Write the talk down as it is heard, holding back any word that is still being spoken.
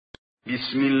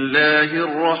بسم الله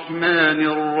الرحمن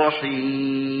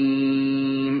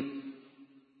الرحيم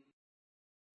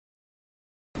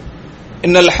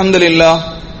إن الحمد لله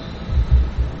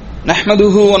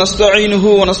نحمده ونستعينه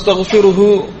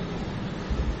ونستغفره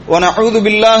ونعوذ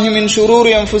بالله من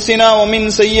شرور أنفسنا ومن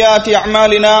سيئات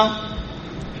أعمالنا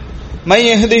من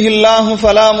يهده الله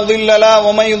فلا مضل له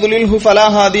ومن يضلله فلا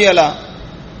هادي له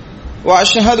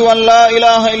وأشهد أن لا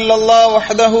إله إلا الله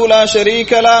وحده لا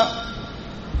شريك له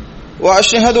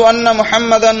وأشهد أن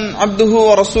محمدا عبده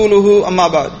ورسوله أما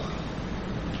بعد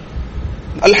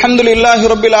الحمد لله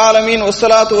رب العالمين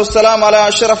والصلاة والسلام على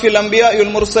أشرف الأنبياء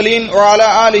والمرسلين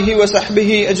وعلى آله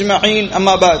وصحبه أجمعين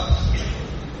أما بعد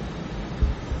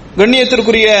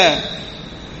கண்ணியத்திற்குரிய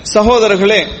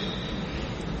சகோதரர்களே,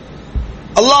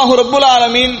 அல்லாஹ் ரப்புல்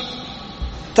ஆலமீன்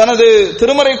தனது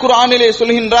திருமறை குர்ஆனிலே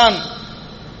சொல்கின்றான்,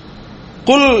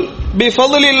 குல்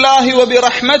பிஃபضலில்லாஹி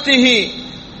வபிரஹ்மத்திஹி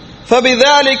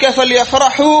فبذلك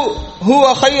فليفرحوا هو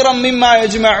خيرا مما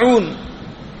يجمعون.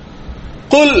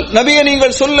 குல், நபியே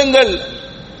நீங்கள் சொல்லுங்கள்,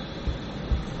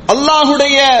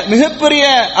 அல்லாஹுடைய மிகப்பெரிய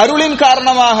அருளின்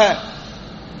காரணமாக,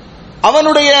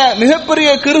 அவனுடைய மிகப்பெரிய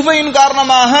கிருபையின்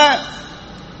காரணமாக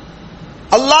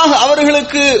அல்லாஹ்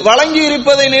அவர்களுக்கு வழங்கி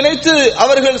இருப்பதை நினைத்து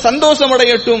அவர்கள்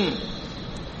சந்தோஷமடையட்டும்.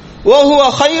 வஹுவ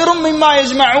கைரும் மிம்மா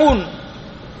யஜ்மஊன்,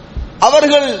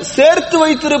 அவர்கள் சேர்த்து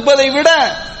வைத்திருப்பதை விட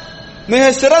மிக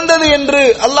சிறந்தது என்று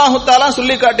அல்லாஹு தஆலா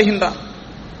சொல்லி காட்டுகின்றான்.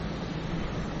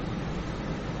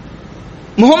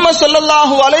 முஹம்மது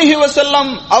ஸல்லல்லாஹு அலைஹி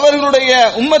வஸல்லம் அவர்களுடைய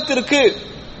உம்மத்திற்கு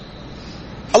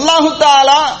அல்லாஹு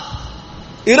தஆலா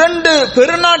 2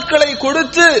 பெருநாட்களை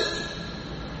கொடுத்து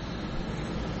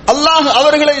அல்லாஹ்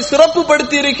அவர்களை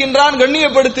சிறப்புப்படுத்தி இருக்கின்றான்,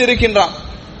 கண்ணியப்படுத்தி இருக்கின்றான்.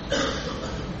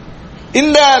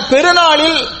 இந்த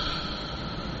பெருநாளில்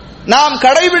நாம்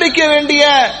கடைபிடிக்க வேண்டிய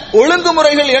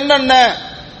ஒழுங்குமுறைகள் என்னென்ன,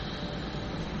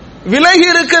 விலகி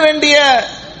இருக்க வேண்டிய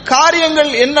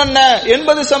காரியங்கள் என்னென்ன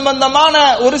என்பது சம்பந்தமான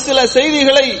ஒரு சில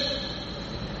செய்திகளை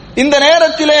இந்த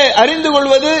நேரத்திலே அறிந்து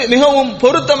கொள்வது மிகவும்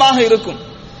பொருத்தமாக இருக்கும்.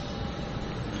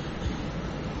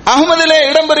 அஹ்மதிலே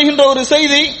இடம்பெறுகின்ற ஒரு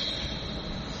செய்தி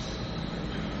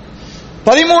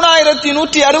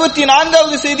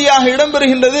 13164வது செய்தியாக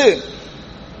இடம்பெறுகின்றது.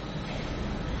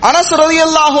 அனஸ்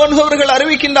ரலியல்லாஹு அன்ஹு அவர்கள்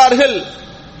அறிவிக்கின்றார்கள்,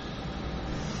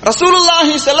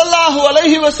 ரசூலுல்லாஹி ஸல்லல்லாஹு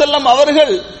அலைஹி வஸல்லம்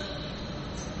அவர்கள்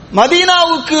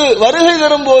மதீனாவுக்கு வருகை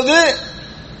தரும்போது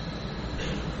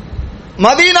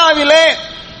மதீனாவிலே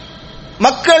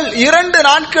மக்கள் 2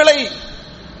 நாட்களை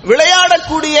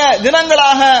விளையாடக்கூடிய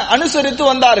தினங்களாக அனுசரித்து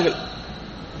வந்தார்கள்.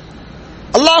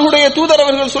 அல்லாஹுடைய தூதர்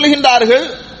அவர்கள் சொல்கின்றார்கள்,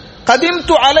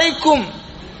 கதிம்து அலைக்கும்,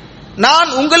 நான்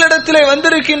உங்களிடத்திலே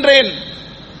வந்திருக்கின்றேன்.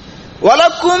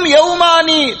 வலக்கும்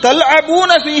யௌமானி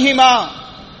தல்அபூன ஃபீஹிமா,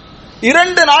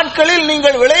 2 நாட்களில்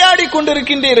நீங்கள் விளையாடிக்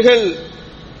கொண்டிருக்கின்றீர்கள்.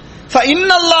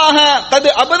 ஃபஇன்னல்லாஹ கத்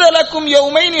அபதலக்கும்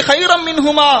யௌமைனி கைரம்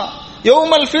மின்ஹுமா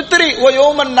யௌமல் ஃபித்ரி வ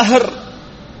யௌமன் நஹர்,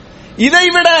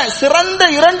 இதைவிட சிறந்த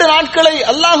 2 நாட்களை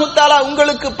அல்லாஹு தஆலா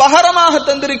உங்களுக்கு பகரமாக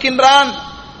தந்திருக்கின்றான்.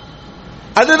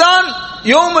 அதுதான்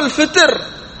யௌமுல் ஃபித்ர்,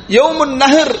 யௌமுன்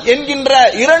நஹர் என்கின்ற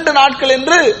 2 நாட்கள்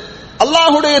என்று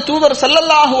அல்லாஹுடைய தூதர்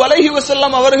ஸல்லல்லாஹு அலைஹி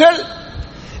வஸல்லம் அவர்கள்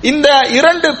இந்த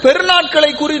 2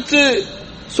 பெருநாட்களை குறித்து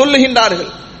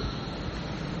சொல்லுகின்றார்கள்.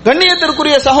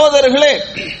 கண்ணியத்திற்குரிய சகோதரர்களே,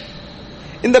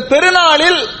 இந்த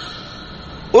பெருநாளில்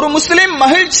ஒரு முஸ்லிம்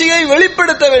மகிழ்ச்சியை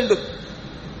வெளிப்படுத்த வேண்டும்.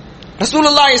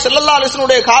 ரசூலுல்லாஹி ஸல்லல்லாஹு அலைஹி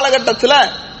வஸல்லம் காலகட்டத்தில்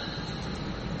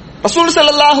ரசூல்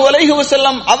ஸல்லல்லாஹு அலைஹி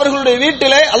வஸல்லம் அவர்களுடைய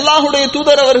வீட்டிலே அல்லாஹ்வுடைய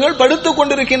தூதர் அவர்கள் படுத்துக்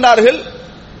கொண்டிருக்கின்றார்கள்.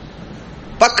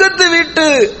 பக்கத்து வீட்டு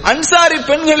அன்சாரி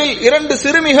பெண்களில் 2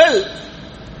 சிறுமிகள்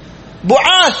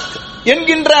புஆத்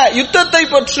என்கின்ற யுத்தத்தை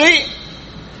பற்றி,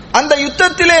 அந்த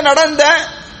யுத்தத்திலே நடந்த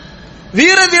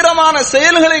வீரதீரமான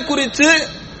செயல்களை குறித்து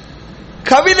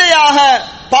கவிதையாக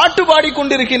பாட்டு பாடிக்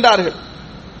கொண்டிருக்கின்றார்கள்.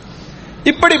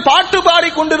 இப்படி பாட்டு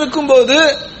பாடிக் கொண்டிருக்கும் போது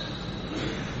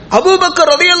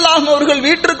அபூபக்கர் ரலியல்லாஹு அன்ஹு அவர்கள்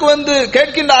வீட்டிற்கு வந்து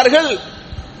கேட்கின்றார்கள்,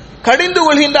 கடிந்து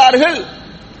கொள்கின்றார்கள்,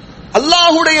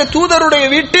 அல்லாஹுடைய தூதருடைய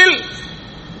வீட்டில்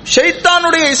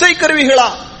ஷைத்தானுடைய இசைக்கருவிகளா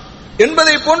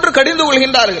என்பதை போன்று கடிந்து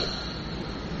கொள்கின்றார்கள்.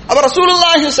 அவர்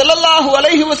ரசூலுல்லாஹி ஸல்லல்லாஹு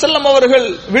அலைஹி வஸல்லம் அவர்கள்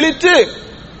விழித்து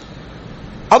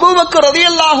அபூபக்கர்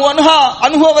ரலியல்லாஹு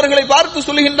அன்ஹு அவர்களை பார்த்து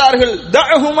சொல்கின்றார்கள்,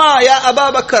 தஅஹுமா யா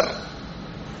அபூபக்கர்,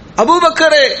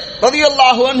 அபூபக்கரே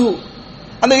ரலியல்லாஹு அன்ஹு,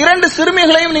 அந்த 2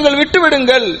 சிறுமிகளையும் நீங்கள்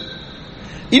விட்டுவிடுங்கள்.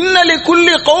 இன்னலி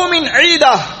குல்லி கௌமின்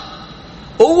ஈதா,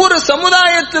 ஒவ்வொரு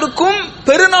சமுதாயத்திற்கும்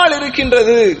பெருநாள்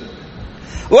இருக்கின்றது.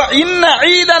 வ இன்ன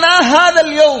ஈதனா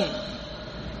ஹாதல் யௌம்,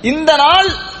 இந்த நாள்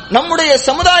நம்முடைய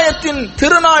சமுதாயத்தின்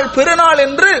திருநாள், பெருநாள்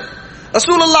என்று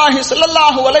ரசூலுல்லாஹி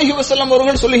ஸல்லல்லாஹு அலைஹி வஸல்லம்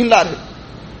அவர்கள் சொல்கின்றார்கள்.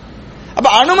 அப்ப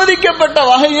அனுமதிக்கப்பட்ட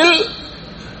வகையில்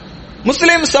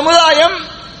முஸ்லிம் சமுதாயம்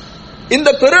இந்த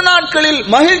பெருநாட்களில்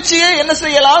மகிழ்ச்சியை என்ன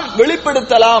செய்யலாம்,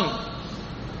 வெளிப்படுத்தலாம்.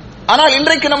 ஆனால்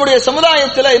இன்றைக்கு நம்முடைய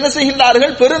சமுதாயத்தில் என்ன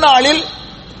செய்கின்றார்கள், பெருநாளில்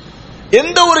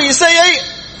எந்த ஒரு இசையை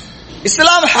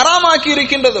இஸ்லாம் ஹராமாக்கி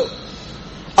இருக்கின்றதோ,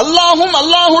 அல்லாஹும்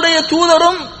அல்லாஹுடைய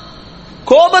தூதரும்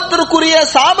கோபத்திற்குரிய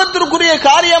சாபத்திற்குரிய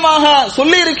காரியமாக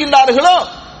சொல்லி இருக்கின்றார்களோ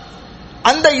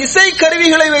அந்த இசை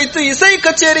கருவிகளை வைத்து இசை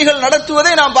கச்சேரிகள்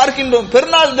நடத்துவதை நாம் பார்க்கின்றோம்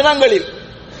பெருநாள் தினங்களில்.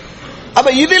 அப்ப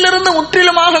இதிலிருந்து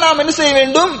முற்றிலுமாக நாம் என்ன செய்ய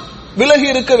வேண்டும், விலகி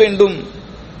இருக்க வேண்டும்.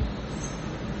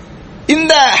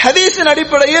 இந்த ஹதீஸின்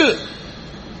அடிப்படையில்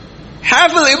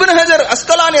ஹாஃபிஸ் இப்னு ஹஜர்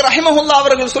அஸ்கலானி ரஹிமஹுல்லாஹ்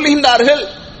அவர்கள் சொல்கின்றார்கள்,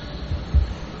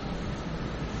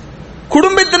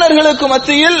 குடும்பத்தினர்களுக்கு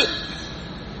மத்தியில்,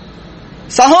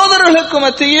 சகோதரர்களுக்கு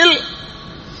மத்தியில்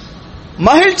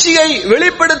மகிழ்ச்சியை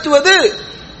வெளிப்படுத்துவது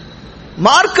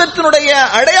மார்க்கத்தினுடைய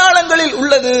அடையாளங்களில்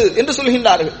உள்ளது என்று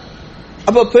சொல்கின்றார்கள்.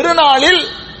 அப்ப பெருநாளில்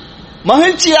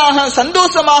மகிழ்ச்சியாக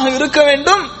சந்தோஷமாக இருக்க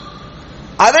வேண்டும்.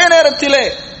 அதே நேரத்தில்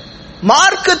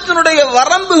மார்க்கத்தினுடைய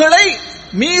வரம்புகளை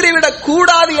மீறிவிடக்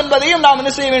கூடாது என்பதையும் நாம்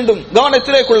என்ன செய்ய வேண்டும்,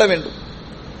 கவனத்திலே கொள்ள வேண்டும்.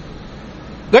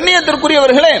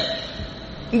 கண்ணியத்திற்குரியவர்களே,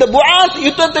 இந்த புஆத்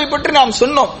யுத்தத்தை பற்றி நாம்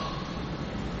சொன்னோம்.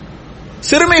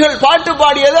 சிறுமிகள் பாட்டு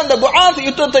பாடியது அந்த புஆத்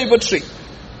யுத்தத்தை பற்றி.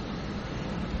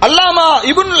 அல்லாமா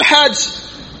இப்னுல் ஹஜ்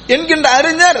என்கின்ற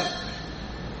அறிஞர்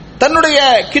தன்னுடைய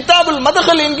கிதாபுல்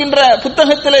மதகல் என்கின்ற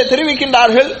புத்தகத்திலே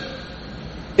தெரிவிக்கின்றார்கள்,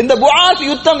 இந்த புஆத்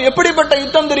யுத்தம் எப்படிப்பட்ட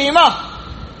யுத்தம் தெரியுமா?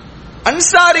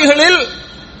 அன்சாரிகளில்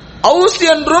அவுஸ்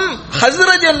என்றும்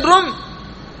ஹஸ்ரஜ் என்றும்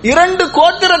 2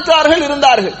 கோத்திரத்தார்கள்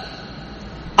இருந்தார்கள்.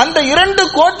 அந்த 2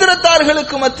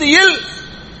 கோத்திரத்தார்களுக்கு மத்தியில்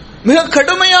மிக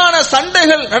கடுமையான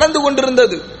சண்டைகள் நடந்து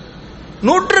கொண்டிருந்தது.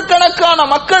 நூற்றுக்கணக்கான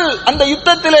மக்கள் அந்த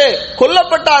யுத்தத்திலே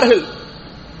கொல்லப்பட்டார்கள்.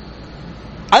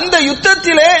 அந்த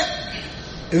யுத்தத்திலே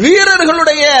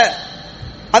வீரர்களுடைய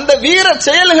அந்த வீர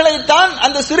செயல்களைத்தான்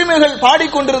அந்த சிறுமிகள்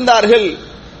பாடிக்கொண்டிருந்தார்கள்.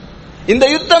 இந்த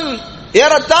யுத்தம்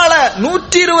ஏறத்தாழ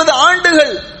 120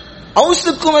 ஆண்டுகள்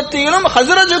அவுஸுக்கு மத்தியிலும்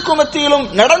ஹஸ்ரஜுக்கு மத்தியிலும்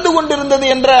நடந்து கொண்டிருந்தது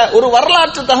என்ற ஒரு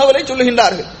வரலாற்று தகவலை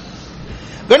சொல்லுகின்றார்கள்.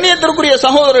 கண்ணியத்திற்குரிய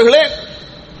சகோதரர்களே,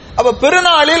 அப்ப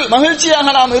பெருநாளில் மகிழ்ச்சியாக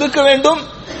நாம் இருக்க வேண்டும்.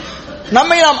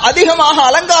 நம்மை நாம் அதிகமாக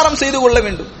அலங்காரம் செய்து கொள்ள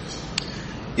வேண்டும்.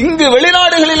 இங்கு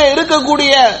வெளிநாடுகளிலே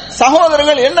இருக்கக்கூடிய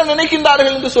சகோதரர்கள் என்ன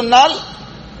நினைக்கின்றார்கள் என்று சொன்னால்,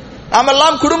 நாம்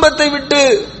எல்லாம் குடும்பத்தை விட்டு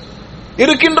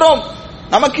இருக்கின்றோம்,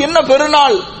 நமக்கு என்ன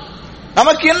பெருநாள்,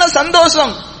 நமக்கு என்ன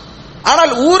சந்தோஷம்.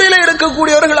 ஆனால் ஊரிலே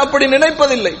இருக்கக்கூடியவர்கள் அப்படி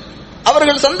நினைப்பதில்லை.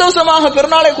 அவர்கள் சந்தோஷமாக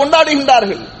பெருநாளை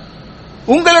கொண்டாடுகின்றார்கள்.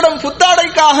 உங்களிடம்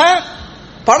புத்தாடைக்காக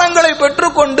பணங்களை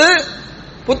பெற்றுக்கொண்டு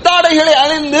புத்தாடைகளை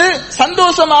அணிந்து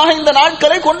சந்தோஷமாக இந்த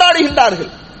நாட்களை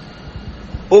கொண்டாடுகின்றார்கள்.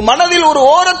 மனதில் ஒரு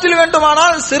ஓரத்தில்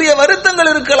வேண்டுமானால் சிறிய வருத்தங்கள்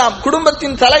இருக்கலாம்.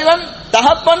 குடும்பத்தின் தலைவன்,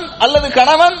 தகப்பன் அல்லது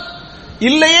கணவன்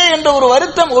இல்லையே என்ற ஒரு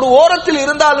வருத்தம் ஒரு ஓரத்தில்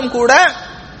இருந்தாலும் கூட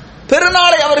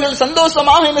பெருநாளை அவர்கள்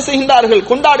சந்தோஷமாக என்ன செய்கின்றார்கள்,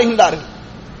 கொண்டாடுகின்றார்கள்.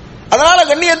 அதனால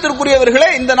கண்ணியத்திற்குரியவர்களே,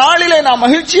 இந்த நாளிலே நாம்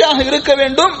மகிழ்ச்சியாக இருக்க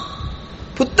வேண்டும்.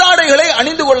 புத்தாடைகளை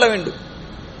அணிந்து கொள்ள வேண்டும்.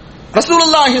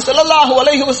 ரசூலுல்லாஹி ஸல்லல்லாஹு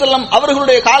அலைஹி வஸல்லம்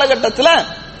அவர்களுடைய காலகட்டத்தில்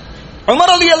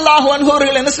உமர் ரலியல்லாஹு அன்ஹு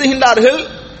அவர்கள் என்ன செய்கின்றார்கள்,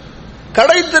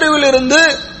 கடை தெருவில் இருந்து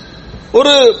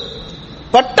ஒரு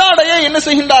பட்டாடையை என்ன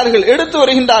செய்கின்றார்கள், எடுத்து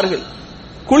வருகின்றார்கள்.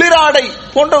 குளிராடை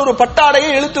போன்ற ஒரு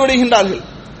பட்டாடையை எடுத்து வருகின்றார்கள்.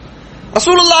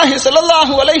 ரசூலுல்லாஹி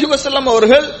ஸல்லல்லாஹு அலைஹி வஸல்லம்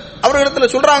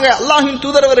அவர்களிடத்தில் சொல்றாங்க, அல்லாஹ்வின்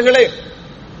தூதர் அவர்களே,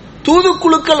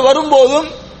 தூதுக்குழுக்கள் வரும்போதும்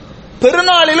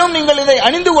பெருநாளிலும் நீங்கள் இதை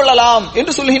அணிந்து கொள்ளலாம்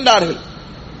என்று சொல்கின்றார்கள்.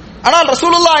 ஆனால்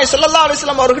ரசூலுல்லாஹி ஸல்லல்லாஹு அலைஹி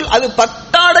வஸல்லம் அவர்கள் அது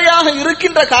பட்டாடையாக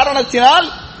இருக்கின்ற காரணத்தினால்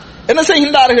என்ன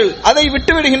செய்கின்றார்கள், அதை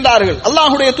விட்டு விடுகின்றார்கள்.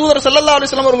 அல்லாஹ்வுடைய தூதர் ஸல்லல்லாஹு அலைஹி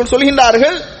வஸல்லம் அவர்கள்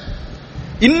சொல்கின்றார்கள்,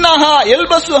 இன்னஹா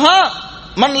யல்பசுஹா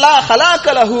மன் லா ஹலாக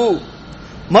லஹு,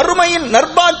 மறுமையின்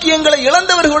நற்பாக்கியங்களை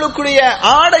இழந்தவர்களுடைய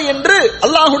ஆடை என்று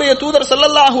அல்லாஹ்வுடைய தூதர்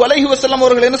ஸல்லல்லாஹு அலைஹி வஸல்லம்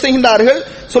அவர்கள் என்ன செய்கின்றார்கள்,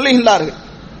 சொல்லுகின்றார்கள்.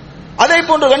 அதே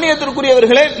போன்று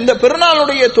கண்ணியத்திற்குரியவர்களே, இந்த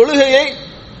பெருநாளுடைய தொழுகையை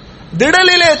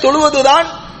திடலிலே தொழுவதுதான்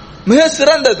மிக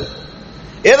சிறந்தது.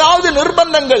 ஏதாவது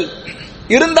நிர்பந்தங்கள்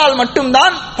இருந்தால்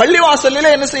மட்டும்தான் பள்ளிவாசலிலே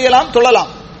என்ன செய்யலாம்,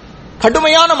 தொழலாம்.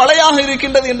 கடுமையான மழையாக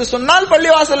இருக்கின்றது என்று சொன்னால்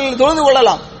பள்ளிவாசலில் தொழுது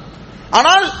கொள்ளலாம்.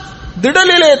 ஆனால்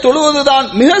திடலிலே தொழுவதுதான்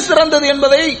மிக சிறந்தது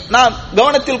என்பதை நாம்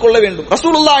கவனத்தில் கொள்ள வேண்டும்.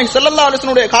 ரசூலுல்லாஹி ஸல்லல்லாஹு அலைஹி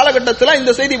வஸல்லம் காலகட்டத்தில்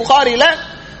இந்த செய்தி புகாரில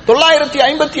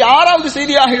 956வது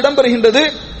செய்தியாக இடம்பெறுகின்றது.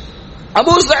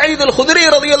 அபூ சயீத் அல் குத்ரி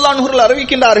ரலியல்லாஹு அன்ஹு அவர்கள்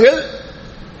அறிவிக்கின்றார்கள்,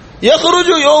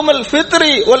 யக்ருஜு யௌமல்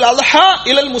ஃபித்ரி வல் அல்ஹா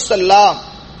இலல் முஸல்லா.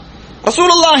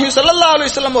 ரசூலுல்லாஹி ஸல்லல்லாஹு அலைஹி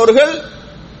வஸல்லம் அவர்கள்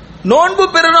நோன்பு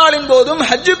பெருநாளின் போதும்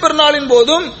ஹஜ் பெருநாளின்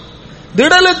போதும்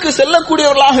திடலுக்கு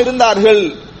செல்லக்கூடியவர்களாக இருந்தார்கள்.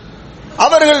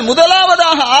 அவர்கள்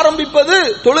முதலாவதாக ஆரம்பிப்பது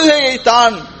தொழுகையை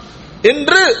தான்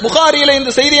என்று புகாரியிலே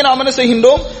இந்த செய்தியை நாம் என்ன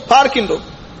செய்கின்றோம், பார்க்கின்றோம்.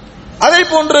 அதே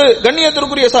போன்று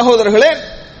கண்ணியத்திற்குரிய சகோதரர்களே,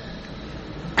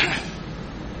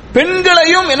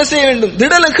 பெண்களையும் என்ன செய்ய வேண்டும்,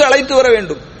 திடலுக்கு அழைத்து வர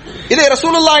வேண்டும். இதை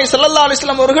ரசூலுல்லாஹி ஸல்லல்லாஹு அலைஹி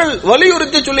வஸல்லம் அவர்கள்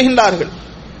வலியுறுத்தி சொல்லுகின்றார்கள்.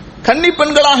 கன்னி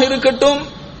பெண்களாக இருக்கட்டும்,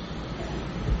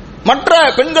 மற்ற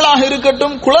பெண்களாக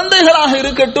இருக்கட்டும், குழந்தைகளாக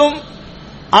இருக்கட்டும்,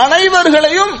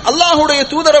 அனைவர்களையும் அல்லாஹ்வுடைய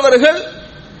தூதர் அவர்கள்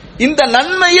இந்த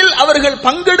நன்மையில் அவர்கள்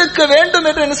பங்கெடுக்க வேண்டும்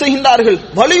என்று என்ன செய்கின்றார்கள்,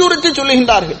 வலியுறுத்தி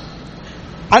சொல்லுகின்றார்கள்.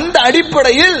 அந்த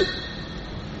அடிப்படையில்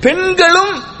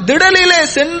பெண்களும் திடலிலே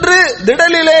சென்று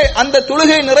திடலிலே அந்த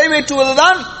தொழுகை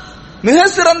நிறைவேற்றுவதுதான் மிக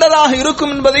சிறந்ததாக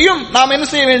இருக்கும் என்பதையும் நாம் என்ன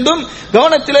செய்ய வேண்டும்,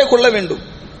 கவனத்திலே கொள்ள வேண்டும்.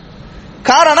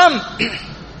 காரணம்,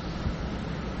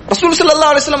 ரசூல்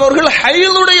ஸல்லல்லாஹு அலைஹி வஸல்லம் அவர்கள்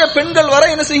ஹைலுடைய பெண்கள் வரை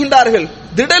என்ன செய்கின்றார்கள்,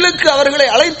 திடலுக்கு அவர்களை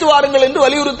அழைத்து வாருங்கள் என்று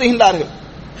வலியுறுத்துகின்றார்கள்.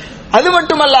 அது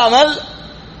மட்டுமல்லாமல்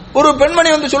ஒரு பெண்மணி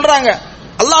வந்து சொல்றாங்க,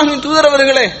 அல்லாஹ்வின் தூதர்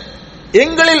அவர்களே,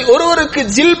 எங்களில் ஒருவருக்கு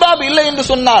ஜில்பாப் இல்லை என்று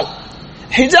சொன்னால்,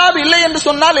 ஹிஜாப் இல்லை என்று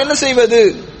சொன்னால் என்ன செய்வது?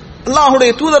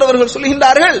 அல்லாஹ்வுடைய தூதர் அவர்கள்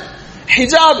சொல்கின்றார்கள்,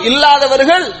 ஹிஜாப்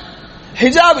இல்லாதவர்கள்,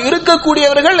 ஹிஜாப்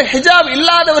இருக்கக்கூடியவர்கள் ஹிஜாப்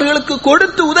இல்லாதவர்களுக்கு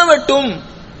கொடுத்து உதவட்டும்.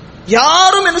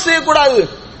 யாரும் என்ன செய்யக்கூடாது,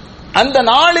 அந்த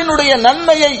நாளினுடைய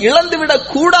நன்மையை இழந்துவிடக்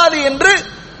கூடாது என்று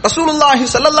ரசூலுல்லாஹி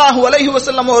ஸல்லல்லாஹு அலைஹி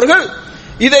வஸல்லம் அவர்கள்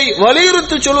இதை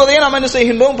வலியுறுத்தி சொல்வதை நாம் என்ன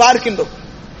செய்கின்றோம், பார்க்கின்றோம்.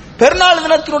 பெருநாள்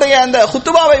தினத்தினுடைய அந்த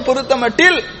குத்துபாவை பொறுத்த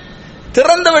மட்டில்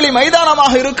திறந்த வெளி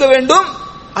மைதானமாக இருக்க வேண்டும்,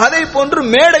 அதை போன்று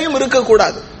மேடையும்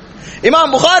இருக்கக்கூடாது.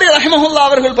 இமாம் புகாரி ரஹிமஹுல்லாஹ்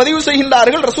அவர்கள் பதிவு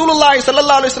செய்கின்றார்கள், ரசூலுல்லாஹி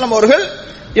ஸல்லல்லாஹு அலைஹி வஸல்லம் அவர்கள்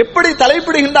எப்படி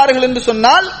தலைப்பிடுகின்றார்கள் என்று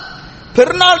சொன்னால்,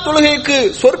 பெருநாள் தொழுகைக்கு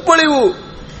சொற்பொழிவு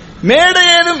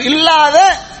மேடையேதும் இல்லாத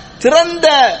திறந்த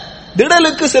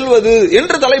திடலுக்கு செல்வது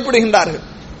என்று தலைப்பிடுகின்றார்கள்.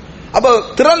 அப்ப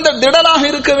திறந்த திடலாக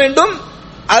இருக்க வேண்டும்,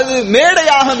 அது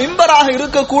மேடையாக மிம்பராக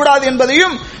இருக்கக்கூடாது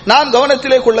என்பதையும் நாம்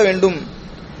கவனத்திலே கொள்ள வேண்டும்.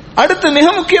 அடுத்து மிக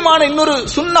முக்கியமான இன்னொரு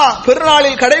சுன்னா,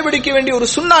 பெருநாளில் கடைபிடிக்க வேண்டிய ஒரு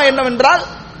சுன்னா என்னவென்றால்,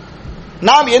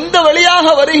 நாம் எந்த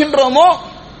வழியாக வருகின்றோமோ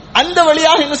அந்த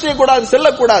வழியாக என்ன செய்யக்கூடாது,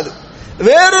 செல்லக்கூடாது.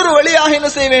 வேறொரு வழியாக என்ன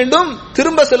செய்ய வேண்டும்,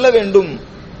 திரும்ப செல்ல வேண்டும்.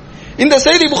 இந்த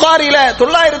செய்தி புகாரியில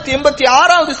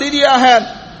 986வது செய்தியாக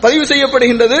பதிவு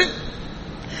செய்யப்படுகின்றது.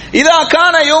 இதா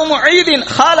கான யௌமு ஈதின்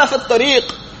ஹாலஃபத்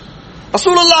தரீக்,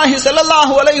 ரசூலுல்லாஹி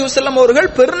ஸல்லல்லாஹு அலைஹி வஸல்லம் அவர்கள்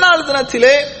பெருநாள்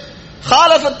தினத்திலே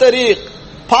ஹாலஃபத் தரீக்,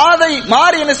 பாதை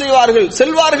மாறி என்ன செய்வார்கள்,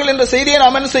 செல்வார்கள் என்ற செய்தியை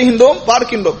நாம் என்ன செய்கின்றோம்,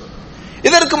 பார்க்கின்றோம்.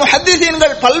 இதற்கு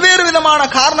முஹத்திஸீன்கள் பல்வேறு விதமான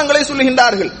காரணங்களை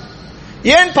சொல்லுகின்றார்கள்.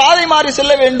 ஏன் பாதை மாறி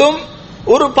செல்ல வேண்டும்?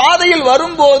 ஒரு பாதையில்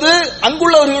வரும்போது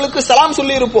அங்குள்ளவர்களுக்கு சலாம்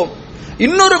சொல்லி இருப்போம்,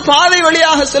 இன்னொரு பாதை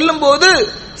வழியாக செல்லும் போது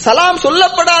சலாம்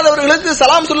சொல்லப்படாதவர்களுக்கு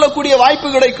சலாம் சொல்லக்கூடிய வாய்ப்பு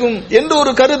கிடைக்கும் என்று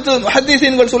ஒரு கருத்து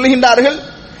முஹத்திஸீன்கள் சொல்லுகின்றார்கள்.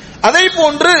 அதை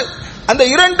போன்று அந்த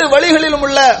இரண்டு வழிகளிலும்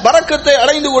உள்ள பரக்கத்தை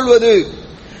அடைந்து கொள்வது,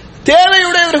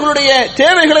 தேவையுடையவர்களுடைய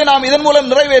தேவைகளை நாம் இதன் மூலம்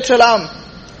நிறைவேற்றலாம்,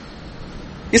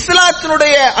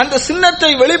 இஸ்லாத்தினுடைய அந்த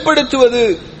சின்னத்தை வெளிப்படுத்துவது,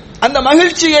 அந்த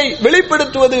மகிழ்ச்சியை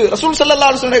வெளிப்படுத்துவது. ரசூல்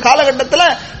ஸல்லல்லாஹு அலைஹி வஸல்லம்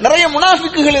காலகட்டத்தில் நிறைய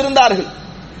முனாஃபிக்குகள் இருந்தார்கள்.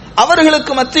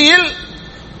 அவர்களுக்கு மத்தியில்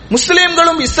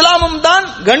முஸ்லிம்களும் இஸ்லாமும் தான்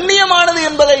கண்ணியமானது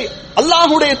என்பதை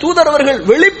அல்லாஹ்வுடைய தூதர் அவர்கள்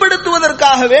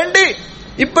வெளிப்படுத்துவதற்காக வேண்டி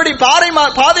இப்படி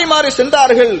பாதை மாறி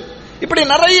சென்றார்கள். இப்படி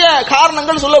நிறைய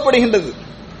காரணங்கள் சொல்லப்படுகின்றது.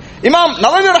 இமாம்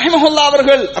நவவி ரஹிமஹுல்லாஹ்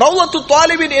அவர்கள் ரௌலத்து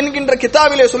தாலிபின் என்கின்ற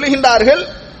கிதாபிலே சொல்லுகின்றார்கள்,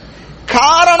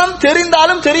 காரணம்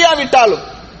தெரிந்தாலும் தெரியாவிட்டாலும்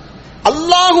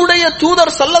அல்லாஹ்வுடைய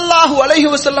தூதர் ஸல்லல்லாஹு அலைஹி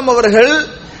வஸல்லம் அவர்கள்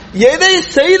எதை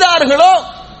செய்தார்களோ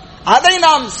அதை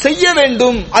நாம் செய்ய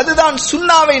வேண்டும், அதுதான்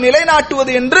சுன்னாவை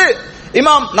நிலைநாட்டுவது என்று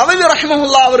இமாம் நவவி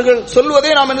ரஹிமஹுல்லாஹ் அவர்கள்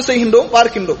சொல்வதை நாம் என்ன செய்கின்றோம்,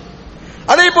 பார்க்கின்றோம்.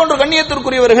 அதே போன்று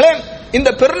கண்ணியத்திற்குரியவர்களே, இந்த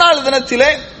பெருநாள்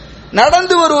தினத்திலே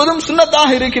நடந்து வருவதும்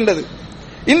சுன்னத்தாக இருக்கின்றது.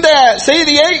 இந்த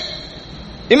செய்தியை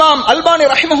இமாம் அல்பானி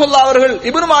ரஹிமஹுல்லாஹ் அவர்கள்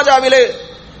இப்னு மாஜாவிலே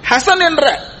ஹசன் என்ற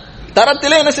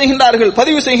தரத்திலே என்ன செய்கின்றார்கள்,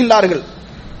 பதிவு செய்கின்றார்கள்.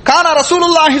 கான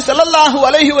ரசூலுல்லாஹி ஸல்லல்லாஹு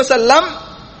அலைஹி வஸல்லம்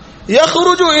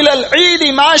யஹ்ருஜு இலல் ஈதி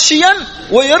மாஷியன்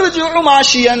வ யர்ஜுஉ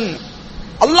மாஷியன்,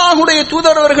 அல்லாஹ்வுடைய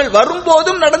தூதர் அவர்கள்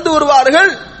வரும்போதும் நடந்து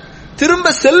வருவார்கள்,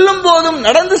 திரும்ப செல்லும் போதும்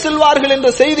நடந்து செல்வார்கள் என்ற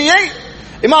செய்தியை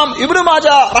இமாம் இப்னு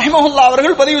மாஜா ரஹிமஹுல்லாஹ்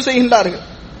அவர்கள் பதிவு செய்கின்றார்கள்.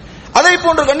 அதே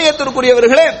போன்று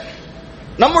கண்ணியத்திற்குரியவர்களே,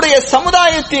 நம்முடைய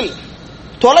சமுதாயத்தில்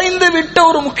தொலைந்து விட்ட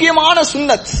ஒரு முக்கியமான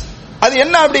சுன்னத், அது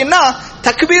என்ன அப்படின்னா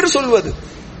தக்பீர் சொல்வது.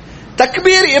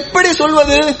 தக்பீர் எப்படி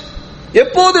சொல்வது,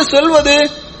 எப்போது சொல்வது,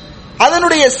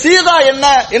 அதனுடைய சீகா என்ன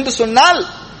என்று சொன்னால்,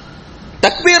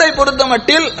 தக்பீரை பொறுத்த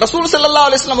மட்டில் ரசூல் ஸல்லல்லாஹு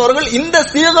அலைஹி வஸல்லம் அவர்கள் இந்த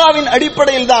சீகாவின்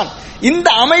அடிப்படையில் தான், இந்த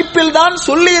அமைப்பில் தான்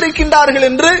சொல்லி இருக்கின்றார்கள்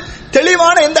என்று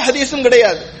தெளிவான எந்த ஹதீஸும்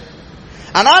கிடையாது.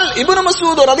 ஆனால் இப்னு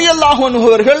மஸ்ஊத் ரலியல்லாஹு அன்ஹு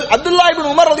அவர்கள், அப்துல்லாஹ்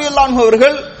இப்னு உமர் ரலியல்லாஹு அன்ஹு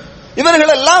அவர்கள்,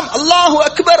 இவர்கள் எல்லாம் அல்லாஹு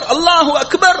அக்பர் அல்லாஹு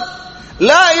அக்பர்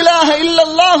லா இலாஹ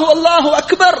இல்லல்லாஹு அல்லாஹு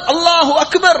அக்பர் அல்லாஹு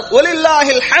அக்பர்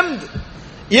வலில்லாஹில் ஹம்த்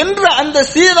என்ற அந்த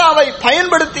சீகாவை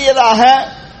பயன்படுத்தியதாக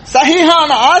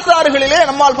சஹீஹான ஆசார்களிலே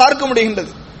நம்மால் பார்க்க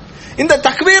முடிகின்றது. இந்த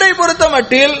தக்பீரை பொறுத்த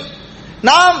மட்டில்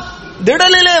நாம்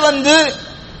திடலிலே வந்து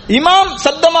இமாம்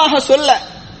சத்தமாக சொல்ல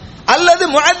அல்லது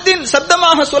முஅத்தின்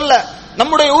சத்தமாக சொல்ல,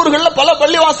 நம்முடைய ஊர்களில் பல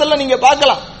பள்ளிவாசல்ல நீங்க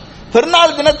பார்க்கலாம்,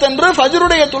 பெருநாள் தினத்தன்று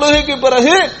ஃபஜ்ருடைய தொழுகைக்கு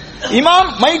பிறகு இமாம்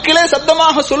மைக்கிலே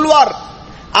சத்தமாக சொல்வார்,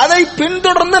 அதை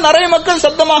பின்தொடர்ந்து நிறைய மக்கள்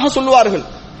சத்தமாக சொல்வார்கள்.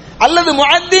 அல்லது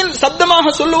முஅத்தின்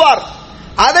சத்தமாக சொல்லுவார்,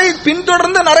 அதை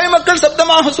பின்தொடர்ந்து நிறைய மக்கள்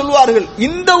சத்தமாக சொல்வார்கள்.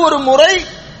 இந்த ஒரு முறை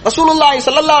ரசூலுல்லாஹி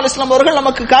ஸல்லல்லாஹு அலைஹி வஸல்லம் அவர்கள்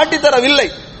நமக்கு காட்டித் தரவில்லை.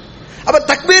 அப்ப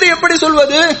தக்பீர் எப்படி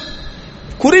சொல்வது?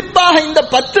 குறிப்பாக இந்த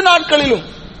 10 நாட்களிலும்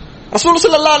ரசூல்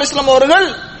ஸல்லல்லாஹு அலைஹி வஸல்லம் அவர்கள்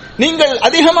நீங்கள்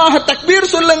அதிகமாக தக்பீர்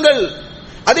சொல்லுங்கள்,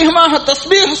 அதிகமாக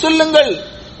தஸ்பீஹ் சொல்லுங்கள்,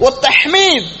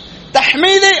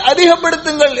 தஹ்மீதை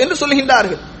அதிகப்படுத்துங்கள் என்று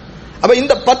சொல்கின்றார்கள். அப்ப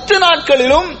இந்த 10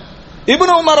 நாட்களிலும்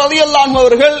இப்னு உமர் ரலியல்லாஹு அன்ஹு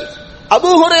அவர்கள்,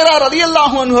 அபூ ஹுரைரா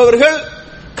ரலியல்லாஹு அன்ஹு அவர்கள்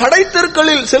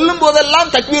கடைத்தெருக்களில் செல்லும்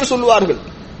போதெல்லாம் தக்பீர் சொல்வார்கள்.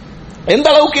 எந்த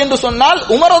அளவுக்கு என்று சொன்னால்,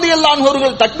 உமர் ரலியல்லாஹு அன்ஹு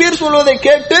அவர்கள் தக்பீர் சொல்வதை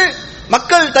கேட்டு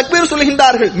மக்கள் தக்பீர்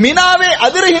சொல்கின்றார்கள், மினாவே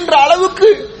அதிருகின்ற அளவுக்கு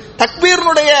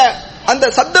தக்பீருடைய அந்த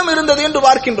சத்தம் இருந்தது என்று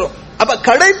பார்க்கின்றோம். அப்ப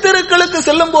கடைத்தெருக்களுக்கு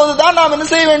செல்லும் போதுதான் நாம் என்ன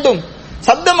செய்ய வேண்டும்?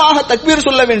 சத்தமாக தக்பீர்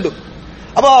சொல்ல வேண்டும்.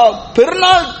 அப்ப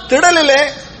பெருநாள் திடலிலே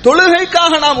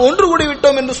தொழுகைக்காக நாம் ஒன்று கூடி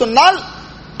விட்டோம் என்று சொன்னால்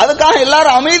அதுக்காக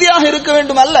எல்லாரும் அமைதியாக இருக்க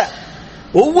வேண்டும் அல்ல,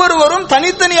 ஒவ்வொருவரும்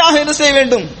தனித்தனியாக என்ன செய்ய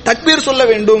வேண்டும்? தக்பீர் சொல்ல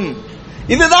வேண்டும்.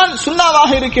 இதுதான்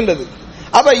சுன்னாவாக இருக்கின்றது.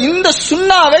 அப்ப இந்த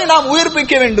சுன்னாவை நாம்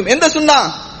உயிர்ப்பிக்க வேண்டும். எந்த சுன்னா?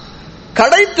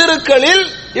 கடைத்தெருக்களில்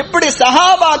எப்படி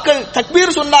சஹாபாக்கள்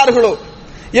தக்பீர் சொன்னார்களோ,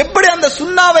 எப்படி அந்த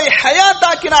சுன்னாவை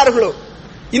ஹயாத்தாக்கினார்களோ,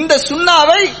 இந்த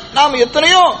சுன்னாவை நாம்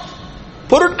எத்தனையோ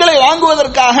பொருட்களை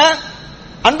வாங்குவதற்காக,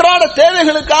 அன்றாட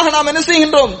தேவைகளுக்காக நாம் என்ன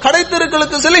செய்கின்றோம்?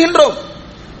 கடைத்தெருக்களுக்கு செல்கின்றோம்.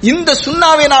 இந்த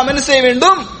சுன்னாவை நாம் என்ன செய்ய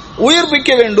வேண்டும்?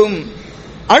 உயிர்ப்பிக்க வேண்டும்.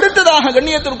 அடுத்ததாக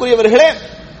கண்ணியத்திற்குரியவர்களே,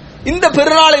 இந்த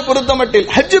பெருநாளை பொறுத்தமட்டில்,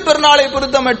 ஹஜ் பெருநாளை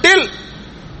பொறுத்தமட்டில்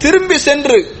திரும்பி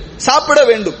சென்று சாப்பிட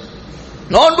வேண்டும்.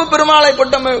 நோன்பு பெருநாளை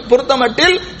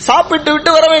பொறுத்தமட்டில் சாப்பிட்டு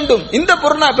விட்டு வர வேண்டும். இந்த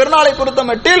பெருநாளை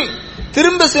பொறுத்தமட்டில்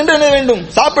திரும்ப சென்று என்ன வேண்டும்?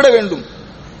 சாப்பிட வேண்டும்.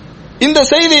 இந்த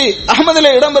செய்தி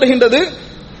அஹ்மதிலே இடம்பெறுகின்றது.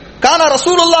 கான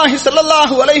ரசூலுல்லாஹி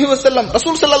ஸல்லல்லாஹு அலைஹி வஸல்லம்,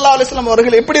 ரசூல் ஸல்லல்லாஹு அலைஹி வஸல்லம்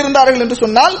அவர்கள் எப்படி இருந்தார்கள் என்று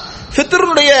சொன்னால்,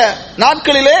 ஃபித்ருடைய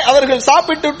நாட்களிலே அவர்கள்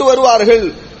சாப்பிட்டு விட்டு வருவார்கள்.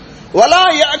 வலா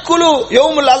யாக்குலு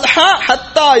யௌமுல் அல்ஹா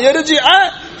ஹத்தா யர்ஜிஅ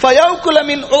ஃபயக்குல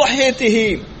மின் உஹியதிஹி.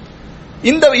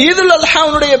 இந்த ஈதுல்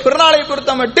அல்ஹாவுடைய பெருநாளை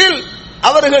பொறுத்தமட்டில்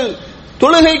அவர்கள்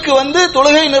தொழுகைக்கு வந்து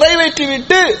தொழுகை நிறைவேற்றி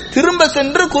விட்டு திரும்ப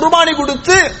சென்று குர்பானி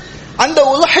கொடுத்து அந்த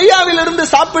உல்ஹியாவிலிருந்து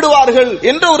சாப்பிடுவார்கள்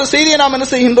என்ற ஒரு செய்தியை நாம் என்ன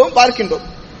செய்கின்றோம்? பார்க்கின்றோம்.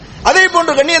 அதே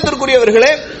போன்று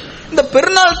கண்ணியத்திற்குரியவர்களே, இந்த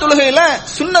பெருநாள் தொழுகையில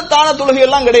சுன்னத்தான தொழுகை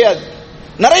எல்லாம் கிடையாது.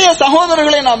 நிறைய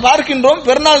சகோதரர்களை நாம் பார்க்கின்றோம்,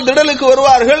 பெருநாள் திடலுக்கு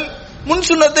வருவார்கள், முன்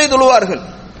சுன்னத்தை தொழுவார்கள்.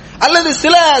 அல்லது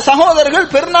சில சகோதரர்கள்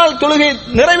பெருநாள் தொழுகை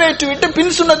நிறைவேற்றிவிட்டு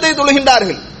பின் சுன்னத்தை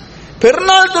தொழுகின்றார்கள்.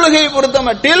 பெருநாள் தொழுகையை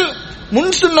பொறுத்தமட்டில்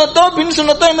முன் சுன்னத்தோ பின்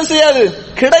சுன்னத்தோ என்ன செய்யாது?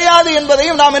 கிடையாது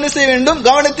என்பதையும் நாம் என்ன செய்ய வேண்டும்?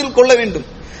 கவனத்தில் கொள்ள வேண்டும்.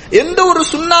 எந்த ஒரு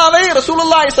சுன்னாவை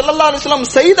ரசூலுல்லாஹி ஸல்லல்லாஹு அலைஹி வஸல்லம்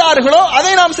செய்தார்களோ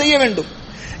அதை நாம் செய்ய வேண்டும்.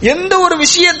 எந்த ஒரு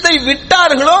விஷயத்தை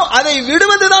விட்டார்களோ அதை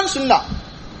விடுவதுதான் சுன்னா.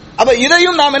 அப்ப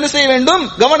இதையும் நாம் என்ன செய்ய வேண்டும்?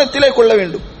 கவனத்திலே கொள்ள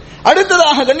வேண்டும்.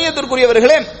 அடுத்ததாக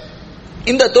கண்ணியத்திற்குரியவர்களே,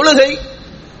 இந்த தொழுகை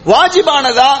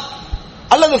வாஜிபானதா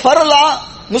அல்லது ஃபர்லா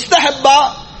முஸ்தஹப்பா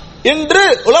என்று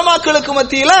உலமாக்களுக்கு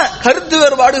மத்தியில கருத்து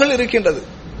வேறுபாடுகள் இருக்கின்றது.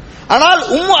 ஆனால்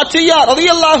உம்மு அத்தியா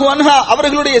ரலியல்லாஹு அன்ஹா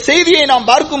அவர்களுடைய செய்தியை நாம்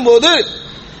பார்க்கும்போது,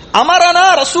 அமரனா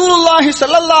ரசூலுல்லாஹி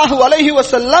ஸல்லல்லாஹு அலைஹி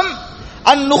வஸல்லம்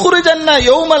அன் நுக்ரிஜன்ன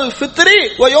யௌமல் ஃபித்ரி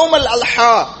வ யௌமல்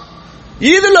அல்ஹா,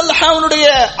 ஈதுல் அல்ஹாவுடைய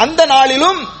அந்த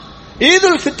நாளிலும்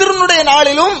ஈதுல் ஃபித்ருடைய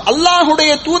நாளிலும்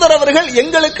அல்லாஹ்வுடைய தூதர் அவர்கள்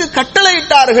எங்களுக்கு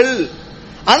கட்டளையிட்டார்கள்.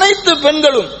 அனைத்து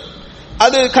பெண்களும்,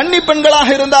 அது கன்னி பெண்களாக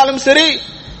இருந்தாலும் சரி,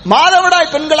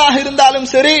 மாதவிடாய் பெண்களாக இருந்தாலும்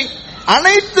சரி,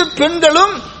 அனைத்து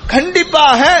பெண்களும்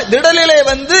கண்டிப்பாக திடலிலே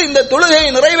வந்து இந்த தொழுகையை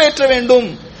நிறைவேற்ற வேண்டும்,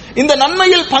 இந்த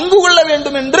நன்மையில் பங்கு கொள்ள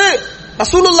வேண்டும் என்று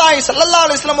ரசூலுல்லாஹி ஸல்லல்லாஹு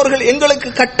அலைஹி வஸல்லம் அவர்கள் எங்களுக்கு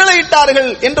கட்டளையிட்டார்கள்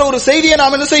என்ற ஒரு செய்தியை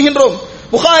நாம் என்ன செய்கின்றோம்?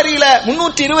 புகாரியில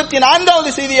 324வது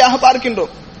செய்தியாக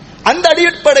பார்க்கின்றோம். அந்த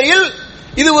அடிப்படையில்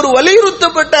இது ஒரு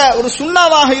வலியுறுத்தப்பட்ட ஒரு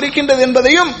சுன்னாவாக இருக்கின்றது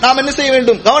என்பதையும் நாம் என்ன செய்ய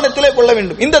வேண்டும்? கவனத்திலே கொள்ள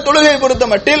வேண்டும். இந்த தொழுகையை பொறுத்த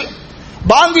மட்டில்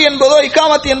பாங்கு என்பதோ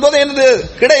இக்காமத் என்பதோ என்னது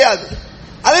கிடையாது.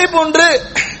 அதே போன்று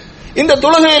இந்த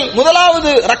தொழுகையில்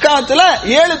முதலாவது ரக்காத்தில்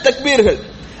 7 தக்பீர்கள்,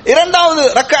 இரண்டாவது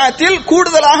ரக்காத்தில்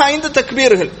கூடுதலாக 5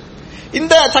 தக்பீர்கள்.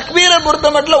 இந்த தக்பீரை பொறுத்த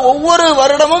மட்டும் ஒவ்வொரு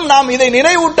வருடமும் நாம் இதை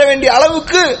நினைவூட்ட வேண்டிய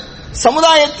அளவுக்கு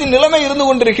சமுதாயத்தின் நிலைமை இருந்து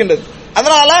கொண்டிருக்கின்றது.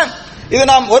 அதனால இது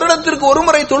நாம் வருடத்திற்கு ஒரு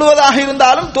முறை தொழுவதாக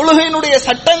இருந்தாலும் தொழுகையினுடைய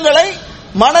சட்டங்களை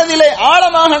மனதிலே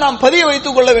ஆழமாக நாம் பதிய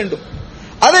வைத்துக் கொள்ள வேண்டும்.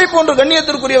 அதே போன்று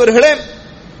கண்ணியத்திற்குரியவர்களே,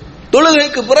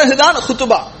 தொழுகைக்கு பிறகுதான்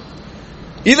குத்துபா.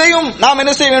 இதையும் நாம்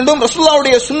என்ன செய்ய வேண்டும்?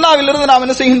 ரசூலுல்லாஹ்வுடைய சுன்னாவிலிருந்து நாம்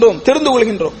என்ன செய்கின்றோம்? தெரிந்து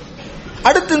கொள்கின்றோம்.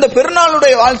 அடுத்து இந்த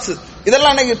பெருநாளுடைய வாழ்த்து,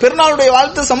 இதெல்லாம் இன்னைக்கு பெருநாளுடைய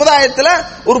வாழ்த்து சமுதாயத்துல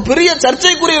ஒரு பெரிய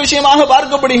சர்ச்சைக்குரிய விஷயமாக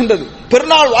பார்க்கப்படுகின்றது.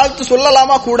 பெருநாள் வாழ்த்து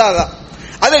சொல்லலாமா கூடாதா?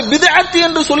 அதை பித்அத்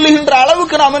என்று சொல்லுகின்ற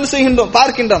அளவுக்கு நாம் என்ன செய்கின்றோம்,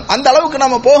 பார்க்கின்றோம். அந்த அளவுக்கு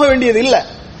நாம போக வேண்டியது இல்ல.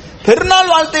 பெருநாள்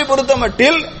வாழ்த்தை பொறுத்த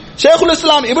மட்டில் ஷேகுல்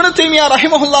இஸ்லாம் இப்னு தய்மியா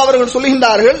ரஹிமஹுல்லாஹ் அவர்கள்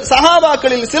சொல்லுகின்றார்கள்,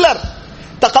 சஹாபாக்களில் சிலர்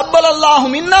தகப்பலல்லாஹு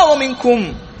மின்னா வ மின்கும்,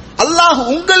 அல்லாஹ்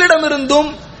உங்களிடமிருந்தும்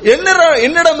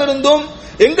என்னிடமிருந்தும்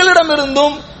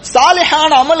எங்களிடமிருந்தும்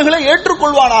சாலிஹான அமல்களை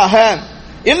ஏற்றுக்கொள்வானாக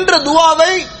என்ற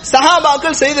துஆவை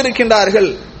சஹாபாக்கள் செய்திருக்கின்றார்கள்.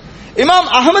 இமாம்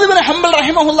அஹ்மது பின் ஹம்பல்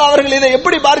ரஹிமஹுல்லாஹ் அவர்கள் இதை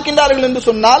எப்படி பார்க்கின்றார்கள் என்று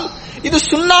சொன்னால், இது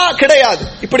சுன்னா கிடையாது,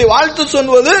 இப்படி வாழ்த்து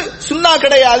சொல்வது சுன்னா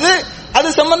கிடையாது, அது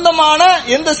சம்பந்தமான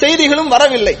எந்த செய்திகளும்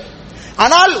வரவில்லை.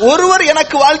 ஆனால் ஒருவர்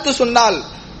எனக்கு வாழ்த்து சொன்னால்,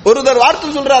 ஒருவர் வாழ்த்து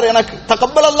சொல்றார், எனக்கு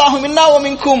தகப்பலல்லாஹு மின்னா வ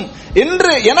மின்கும்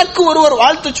என்று எனக்கு ஒருவர்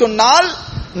வாழ்த்து சொன்னால்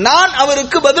நான்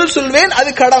அவருக்கு பதில் சொல்வேன், அது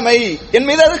கடமை, என்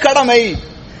மீது அது கடமை.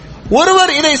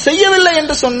 ஒருவர் இதை செய்யவில்லை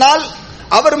என்று சொன்னால்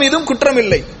அவர் மீதும்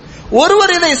குற்றமில்லை,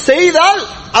 ஒருவர் இதை செய்தால்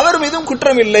அவர் மீதும்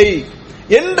குற்றமில்லை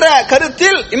என்ற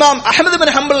கருத்தில் இமாம் அஹ்மது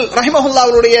பின் ஹம்பல் ரஹிமஹுல்லாஹ்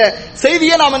அவருடைய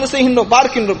செய்தியை நாம் என்ன செய்கின்றோம்,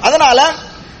 பார்க்கின்றோம். அதனால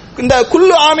இந்த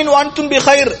குல்லு ஆமின் வான்தும்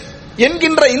பிகைர்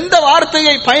என்கின்ற இந்த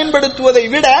வார்த்தையை பயன்படுத்துவதை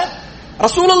விட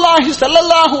ரசூலுல்லாஹி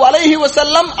ஸல்லல்லாஹு அலைஹி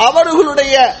வஸல்லம்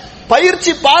அவர்களுடைய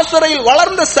பயிற்சி பாசறையில்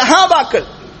வளர்ந்த சஹாபாக்கள்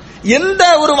எந்த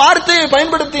ஒரு வார்த்தையை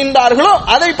பயன்படுத்துகின்றார்களோ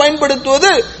அதை பயன்படுத்துவது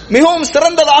மிகவும்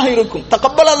சிறந்ததாக இருக்கும்.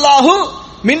 தகப்பலல்லாஹு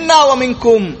மின்னா வ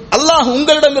மின்கும், அல்லாஹ்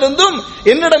உங்களிடமிருந்தும்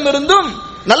என்னிடமிருந்தும்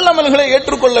நல்லமல்களை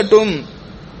ஏற்றுக்கொள்ளட்டும்.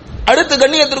 அடுத்து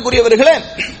கண்ணியத்திற்குரியவர்களே,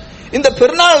 இந்த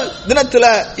பெருநாள் தினத்துல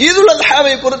ஈதுல்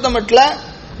அல்ஹாவை பொறுத்தமட்டில்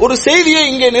ஒரு செய்தியை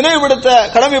இங்கே நினைவுபடுத்த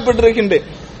கடமைப்பட்டிருக்கின்றேன்.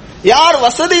 யார்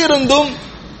வசதி இருந்தும்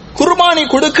குர்பானி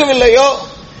கொடுக்கவில்லையோ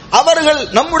அவர்கள்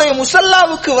நம்முடைய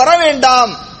முஸல்லாவுக்கு வர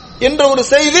வேண்டாம் என்ற ஒரு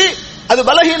செய்தி, அது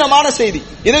பலகீனமான செய்தி.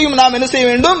 இதையும் நாம் என்ன செய்ய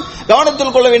வேண்டும்,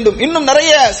 கவனத்தில் கொள்ள வேண்டும். இன்னும்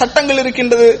நிறைய சட்டங்கள்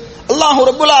இருக்கின்றது. அல்லாஹ்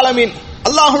ரப்புல் ஆலமீன்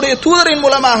அல்லாஹுடைய தூதரின்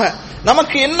மூலமாக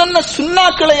நமக்கு என்னென்ன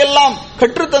சுன்னாக்களை எல்லாம்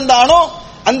கற்றுத்தந்தானோ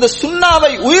அந்த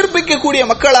சுன்னாவை உயிர்ப்பிக்கக்கூடிய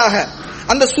மக்களாக,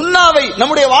 அந்த சுன்னாவை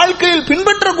நம்முடைய வாழ்க்கையில்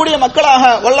பின்பற்றக்கூடிய மக்களாக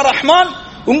வல்ல ரஹ்மான்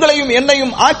உங்களையும்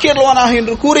என்னையும் ஆக்கியருள்வானாக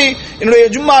என்று கூறி என்னுடைய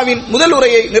ஜும்மாவின் முதல்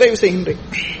உரையை நிறைவு செய்கின்றேன்.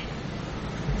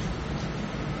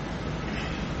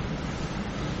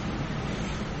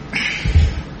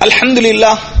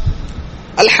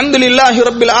 அல்ஹம்துலில்லாஹி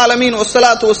ரப்பில் ஆலமீன்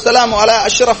வஸ்ஸலாத்து வஸ்ஸலாமு அலா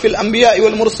அஷ்ரஃபில் அன்பியா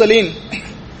வல் முர்சலீன்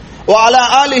வ அலா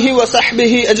ஆலிஹி வ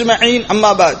ஸஹ்பிஹி அஜ்மஈன்,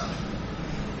 அம்மா பாத்.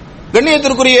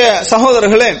 கண்ணியத்திற்குரிய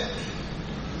சகோதரர்களே,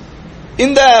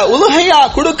 இந்த உலுஹியா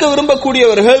கொடுக்க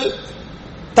விரும்பக்கூடியவர்கள்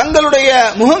தங்களுடைய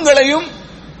முகங்களையும்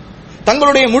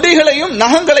தங்களுடைய முடிகளையும்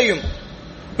நகங்களையும்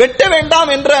வெட்ட வேண்டாம்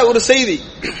என்ற ஒரு செய்தி.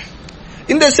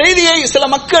 இந்த செய்தியை சில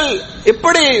மக்கள்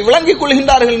எப்படி விளங்கிக்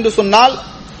கொள்கின்றார்கள் என்று சொன்னால்,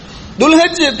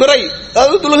 துல்ஹஜ் பிறை,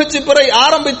 அதாவது துல்ஹஜ் பிறை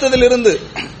ஆரம்பித்ததிலிருந்து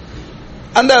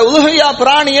அந்த உலுஹியா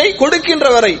பிராணியை கொடுக்கின்ற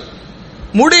வரை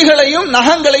முடிகளையும்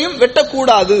நகங்களையும்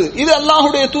வெட்டக்கூடாது. இது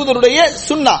அல்லாஹுடைய தூதருடைய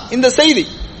சுன்னா.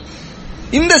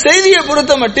 இந்த செய்தியை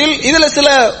பொறுத்த மட்டில் இதுல சில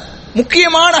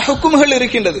முக்கியமான ஹுக்கும்கள்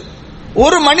இருக்கின்றது.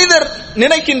 ஒரு மனிதர்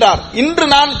நினைக்கின்றார், இன்று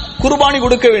நான் குர்பானி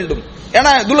கொடுக்க வேண்டும்,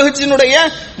 ஏன்னா துல்ஹஜ்ஜினுடைய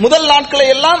முதல் நாட்களை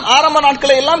எல்லாம், ஆரம்ப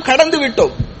நாட்களை எல்லாம் கடந்து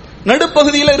விட்டோம்,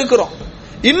 நடுப்பகுதியில் இருக்கிறோம்.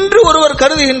 இன்று ஒருவர்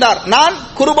கருதுகின்றார், நான்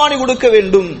குர்பானி கொடுக்க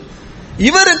வேண்டும்.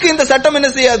 இவருக்கு இந்த சட்டம் என்ன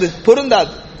செய்யாது,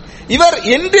 பொருந்தாது. இவர்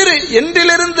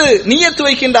என்றிலிருந்து நியத்து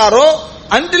வைக்கின்றாரோ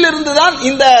அன்றிலிருந்து தான்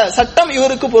இந்த சட்டம்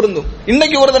இவருக்கு பொருந்தும்.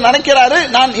 இன்னைக்கு ஒருத்தர் நினைக்கிறாரு,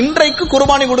 நான் இன்றைக்கு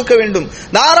குர்பானி கொடுக்க வேண்டும்,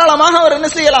 தாராளமாக அவர் என்ன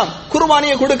செய்யலாம்,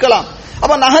 குர்பானியை கொடுக்கலாம்.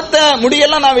 அப்ப நகத்தை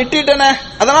முடியெல்லாம் நான் வெட்டிட்டேனே,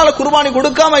 அதனால குர்பானி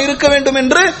கொடுக்காம இருக்க வேண்டும்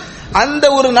என்று அந்த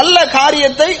ஒரு நல்ல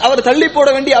காரியத்தை அவர் தள்ளி போட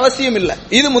வேண்டிய அவசியம் இல்லை.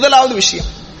 இது முதலாவது விஷயம்.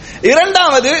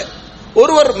 இரண்டாவது,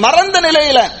 ஒருவர் மறந்த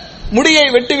நிலையில முடியை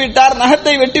வெட்டிவிட்டார்,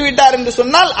 நகத்தை வெட்டிவிட்டார் என்று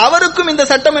சொன்னால் அவருக்கும் இந்த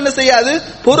சட்டம் என்ன செய்யாது,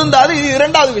 பொருந்தாது. இது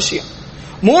இரண்டாவது விஷயம்.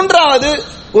 மூன்றாவது,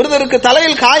 ஒருவருக்கு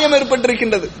தலையில் காயம்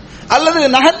ஏற்பட்டிருக்கின்றது அல்லது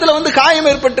நகத்துல காயம்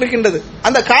ஏற்பட்டிருக்கின்றது,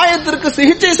 அந்த காயத்திற்கு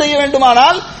சிகிச்சை செய்ய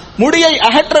வேண்டுமானால் முடியை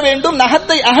அகற்ற வேண்டும்,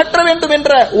 நகத்தை அகற்ற வேண்டும்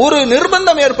என்ற ஒரு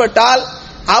நிர்பந்தம் ஏற்பட்டால்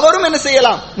அவரும் என்ன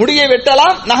செய்யலாம், முடியை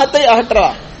வெட்டலாம், நகத்தை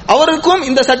அகற்றலாம். அவருக்கும்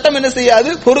இந்த சட்டம் என்ன செய்யாது,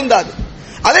 பொருந்தாது.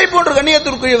 அதே போன்று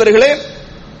கண்ணியத்திற்குரியவர்களே,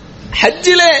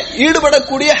 ஹஜ்ஜிலே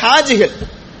ஈடுபடக்கூடிய ஹாஜிகள்,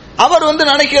 அவர்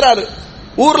நினைக்கிறாரு,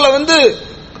 ஊர்ல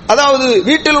அதாவது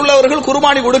வீட்டில் உள்ளவர்கள்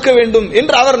குர்பானி கொடுக்க வேண்டும்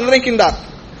என்று அவர் நினைக்கின்றார்,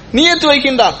 நியத்து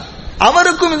வைக்கின்றார்.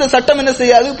 அவருக்கும் இந்த சட்டம் என்ன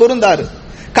செய்யாது, பொருந்தாரு.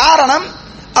 காரணம்,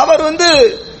 அவர்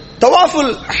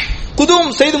தவாஃபுல்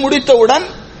குதூம் செய்து முடித்தவுடன்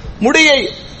முடியை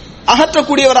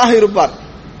அகற்றக்கூடியவராக இருப்பார்,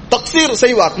 தக்சீர்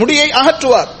செய்வார், முடியை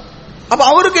அகற்றுவார். அப்ப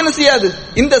அவருக்கு என்ன செய்யாது,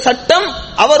 இந்த சட்டம்,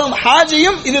 அவரும்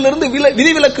ஹாஜியும் இதிலிருந்து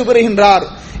விதிவிலக்கு பெறுகின்றார்.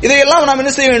 இதையெல்லாம் நாம்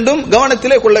என்ன செய்ய வேண்டும்,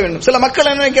 கவனத்திலே கொள்ள வேண்டும். சில மக்கள்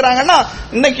என்ன நினைக்கிறாங்கன்னா,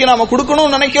 இன்னைக்கு நாம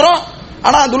கொடுக்கணும்னு நினைக்கிறோம்,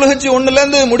 ஆனா துல்ஹஜ்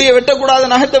 1 முடிய வெட்டக்கூடாது,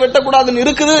 நகத்தை வெட்டக்கூடாதுன்னு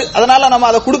இருக்குது, அதனால நம்ம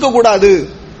அதை கொடுக்க கூடாது.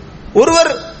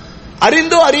 ஒருவர்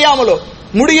அறிந்தோ அறியாமலோ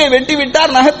முடியை வெட்டி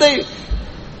விட்டார், நகத்தை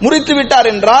முறித்து விட்டார்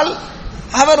என்றால்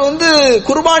அவர்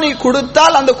குர்பானி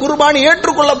கொடுத்தால் அந்த குர்பானி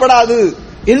ஏற்றுக்கொள்ளப்படாது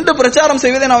என்று பிரச்சாரம்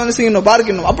செய்வதை நாம் என்ன செய்யணும்,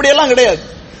 பார்க்கணும். அப்படியெல்லாம் கிடையாது.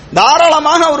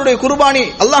 தாராளமாக அவருடைய குர்பானி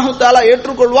அல்லாஹ் தஆலா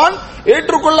ஏற்றுக்கொள்வான்.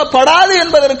 ஏற்றுக்கொள்ளப்படாது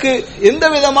என்பதற்கு எந்த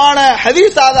விதமான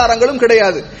ஹதீஸ் ஆதாரங்களும்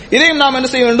கிடையாது. இதையும் நாம் என்ன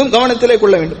செய்ய வேண்டும், கவனத்திலே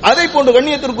கொள்ள வேண்டும். அதை போன்று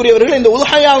கண்ணியத்திற்குரியவர்கள், இந்த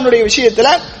உல்ஹையாவுடைய விஷயத்துல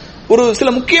ஒரு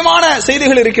சில முக்கியமான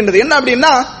செய்திகள் இருக்கின்றது. என்ன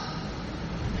அப்படின்னா,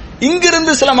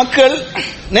 இங்கிருந்து சில மக்கள்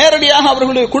நேரடியாக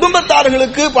அவர்களுடைய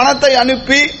குடும்பத்தார்களுக்கு பணத்தை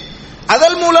அனுப்பி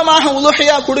அதன் மூலமாக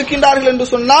உல்ஹையா கொடுக்கின்றார்கள் என்று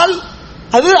சொன்னால்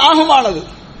அது ஆகுமானது.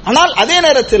 ஆனால் அதே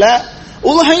நேரத்தில்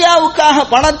உல்ஹையாவுக்காக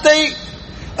பணத்தை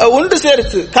ஒன்று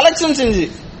சேர்த்து கலெக்ஷன் செஞ்சு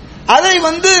அதை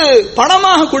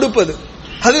பணமாக கொடுப்பது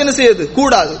அது என்ன செய்யுது,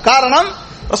 கூடாது. காரணம்,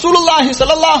 ரசூலுல்லாஹி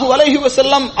ஸல்லல்லாஹு அலைஹி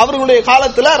வஸல்லம் அவர்களுடைய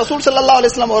காலத்துல ரசூல் ஸல்லல்லாஹு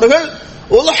அலைஹி வஸல்லம் அவர்கள்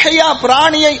உல்ஹையா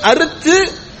பிராணியை அறுத்து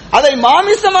அதை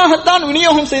மாமிசமாகத்தான்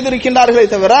விநியோகம் செய்திருக்கின்றார்களே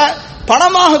தவிர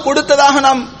பணமாக கொடுத்ததாக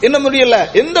நாம் என்ன முடியல,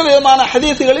 எந்த விதமான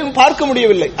ஹதீஸ்களையும் பார்க்க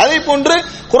முடியவில்லை. அதே போன்று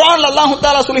குர்ஆன்ல அல்லாஹ்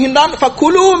தஆலா சொல்கின்றான்,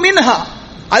 ஃபகுலூ மின்ஹா,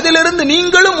 அதிலிருந்து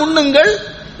நீங்களும் உண்ணுங்கள்,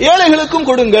 ஏழைகளுக்கும்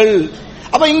கொடுங்கள்.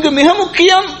 அப்ப இங்கு மிக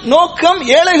முக்கியம் நோக்கம்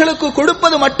ஏழைகளுக்கு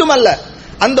கொடுப்பது மட்டுமல்ல,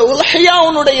 அந்த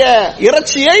உல்ஹியாவுடைய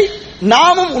இறைச்சியை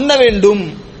நாமும் உண்ண வேண்டும்.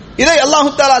 இதை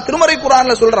அல்லாஹ் தஆலா திருமறை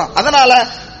குர்ஆன்ல சொல்றான். அதனால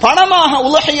பணமாக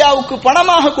உல்ஹியாவுக்கு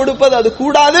பணமாக கொடுப்பது அது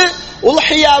கூடாது.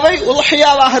 உல்ஹியாவை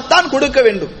உல்ஹியாவாகத்தான் கொடுக்க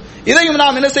வேண்டும். இதையும்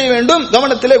நாம் என்ன செய்ய வேண்டும்,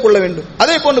 கவனத்திலே கொள்ள வேண்டும்.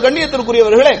 அதே போன்று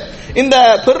கண்ணியத்திற்குரியவர்களே, இந்த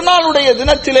பெருநாளுடைய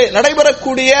தினத்திலே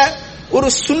நடைபெறக்கூடிய ஒரு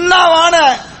சுன்னாவான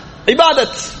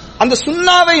இபாதத், அந்த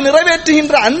சுன்னாவை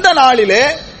நிறைவேற்றுகின்ற அந்த நாளிலே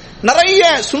நிறைய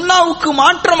சுன்னாவுக்கு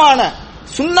மாற்றமான,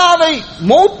 சுன்னாவை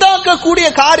மௌத்தாக்கக்கூடிய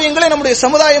காரியங்களை நம்முடைய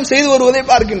சமுதாயம் செய்து வருவதை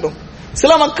பார்க்கின்றோம்.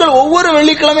 சில மக்கள் ஒவ்வொரு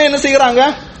வெள்ளிக்கிழமை என்ன செய்கிறாங்க,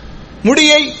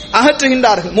 முடியை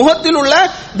அகற்றுகின்றார்கள், முகத்தில் உள்ள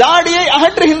தாடியை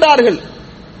அகற்றுகின்றார்கள்.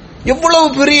 எவ்வளவு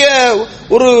பெரிய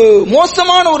ஒரு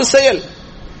மோசமான ஒரு செயல்,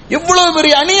 எவ்வளவு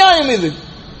பெரிய அநியாயம் இது.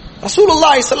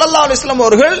 ரசூலுல்லாஹி ஸல்லல்லாஹு அலைஹி வஸல்லம்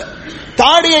அவர்கள்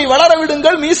தாடியை வளர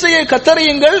விடுங்கள், மீசையை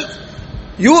கத்தரியுங்கள்,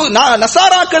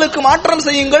 நசாராக்களுக்கு மாற்றம்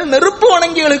செய்யுங்கள், நெருப்பு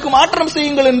வணங்கிகளுக்கு மாற்றம்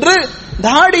செய்யுங்கள் என்று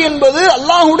தாடி என்பது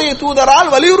அல்லாஹ்வுடைய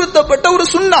தூதரால் வலியுறுத்தப்பட்ட ஒரு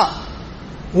சுன்னா.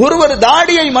 ஒருவர்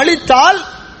தாடியை மலித்தால்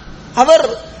அவர்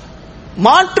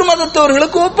மாற்று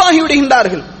மதத்தவர்களுக்கு ஒப்பாகி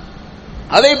விடுகின்றார்கள்.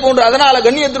 அதே போன்று அதனால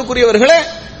கண்ணியத்திற்குரியவர்களே,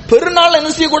 பெருநாள் என்ன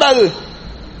செய்யக்கூடாது,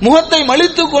 முகத்தை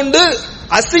மலித்துக் கொண்டு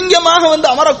அசிங்கமாக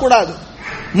அமரக்கூடாது.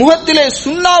 முகத்திலே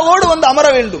சுன்னாவோடு அமர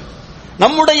வேண்டும்.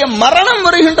 நம்முடைய மரணம்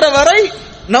வருகின்ற வரை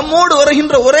நம்மோடு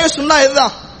வருகின்ற ஒரே சுன்னா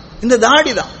இதுதான், இந்த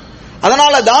தாடி தான்.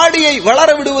 அதனால தாடியை வளர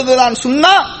விடுவதுதான்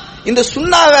சுன்னா. இந்த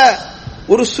சுன்னாவை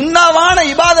ஒரு சுன்னாவான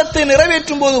இபாதத்தை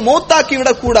நிறைவேற்றும் போது மௌத்தாக்கி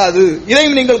விடக்கூடாது.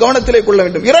 இதையும் நீங்கள் கவனத்திலே கொள்ள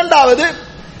வேண்டும். இரண்டாவது,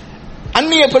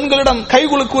 அந்நிய பெண்களிடம்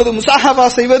கைகுலுக்குவது, முசாஹபா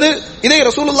செய்வது, இதை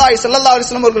ரசூலுல்லாஹி ஸல்லல்லாஹு அலைஹி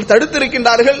வஸல்லம் அவர்கள்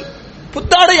தடுத்திருக்கின்றார்கள்.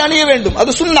 புத்தாடை அணிய வேண்டும்,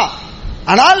 அது சுன்னா.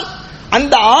 ஆனால்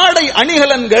அந்த ஆடை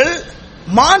அணிகலன்கள்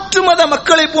மாற்று மத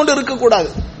மக்களை போன்று இருக்கக்கூடாது.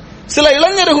 சில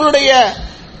இளைஞர்களுடைய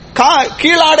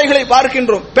கீழாடைகளை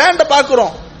பார்க்கின்றோம், பேண்ட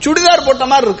பார்க்கிறோம், சுடிதார் போட்ட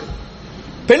மாதிரி இருக்கு.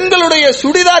 பெண்களுடைய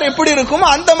சுடிதார் எப்படி இருக்குமோ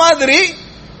அந்த மாதிரி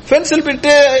பென்சில்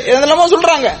பிட்டு என்னெல்லாமோ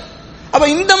சொல்றாங்க. அப்ப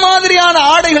இந்த மாதிரியான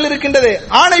ஆடைகள் இருக்கின்றது.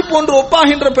 ஆணை போன்று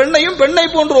ஒப்பாகின்ற பெண்ணையும் பெண்ணை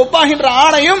போன்று ஒப்பாகின்ற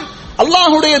ஆணையும்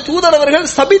அல்லாஹ்வுடைய தூதர் அவர்கள்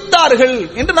சபித்தார்கள்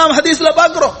என்று நாம் ஹதீஸ்ல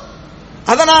பார்க்கிறோம்.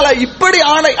 அதனால இப்படி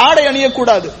ஆடை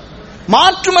அணியக்கூடாது.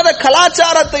 மாற்று மத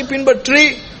கலாச்சாரத்தை பின்பற்றி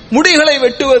முடிகளை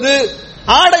வெட்டுவது,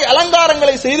 ஆடை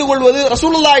அலங்காரங்களை செய்து கொள்வது,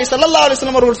 ரசூலுல்லாஹி ஸல்லல்லாஹு அலைஹி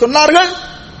வஸல்லம் அவர்கள் சொன்னார்கள்,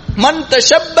 மன்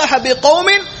தஷப்பஹ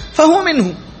பிகௌமின் ஃபஹு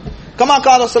மின்ஹும் கமா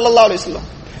கால ஸல்லல்லாஹு அலைஹி வஸல்லம்.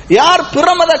 யார்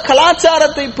பிரமத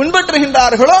கலாச்சாரத்தை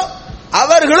பின்பற்றுகின்றார்களோ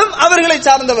அவர்களும் அவர்களை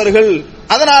சார்ந்தவர்கள்.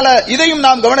 அதனால இதையும்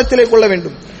நாம் கவனத்திலே கொள்ள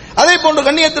வேண்டும். அதே போன்று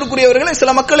கண்ணியத்திற்குரியவர்களை,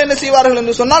 சில மக்கள் என்ன செய்வார்கள்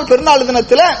என்று சொன்னால், பெருநாள்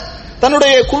தினத்தில்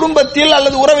தன்னுடைய குடும்பத்தில்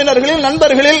அல்லது உறவினர்களில்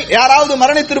நண்பர்களில் யாராவது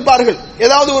மரணித்திருப்பார்கள்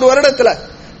ஏதாவது ஒரு வருடத்தில்,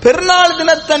 பெருநாள்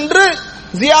தினத்தன்று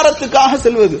ஜியாரத்துக்காக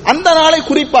செல்வது, அந்த நாளை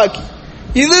குறிப்பாக்கி,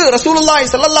 இது ரசூலுல்லாஹி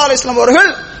ஸல்லல்லாஹு அலைஹி வஸல்லம்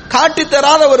அவர்கள் காட்டித்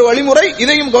தராத ஒரு வழிமுறை.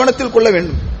 இதையும் கவனத்தில் கொள்ள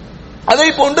வேண்டும். அதே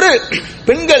போன்று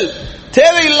பெண்கள்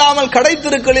தேவையில்லாமல் கடை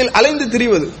தெருக்களில் அலைந்து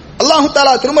திரிவது, அல்லாஹ்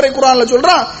தஆலா திருமறை குர்ஆன்ல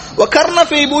சொல்றான், வகர்ன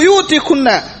ஃபீ புயூதிகுன்ன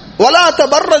வலா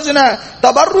தபர்ரஜ்ன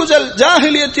தபர்ருஜல்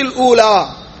ஜாஹிலியத்தில் ஊலா.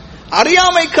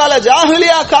 அறியாமை கால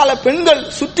ஜாஹிலியா கால பெண்கள்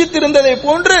சுற்றித் திரிந்ததை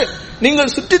போன்று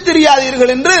நீங்கள் சுற்றித்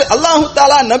திரியாதீர்கள் என்று அல்லாஹ்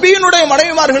தஆலா நபியினுடைய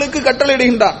மனைவிமார்களுக்கு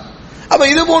கட்டளையிடுகின்றார். அப்ப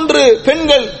இது போன்று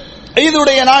பெண்கள்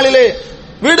ஈதுடைய நாளிலே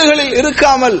வீடுகளில்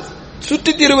இருக்காமல்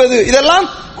சுற்றித் திரிவது, இதெல்லாம்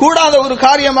கூடாத ஒரு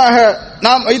காரியமாக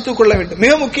நாம் வைத்துக் கொள்ள வேண்டும்.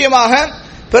 மிக முக்கியமாக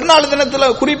பெருநாள்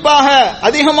தினத்தில் குறிப்பாக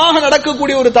அதிகமாக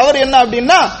நடக்கக்கூடிய ஒரு தவறு என்ன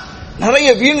அப்படின்னா, நிறைய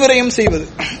வீண் விரயம் செய்வது,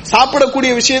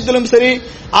 சாப்பிடக்கூடிய விஷயத்திலும் சரி,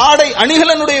 ஆடை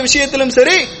அணிகலனுடைய விஷயத்திலும்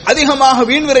சரி அதிகமாக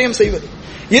வீண் விரயம் செய்வது,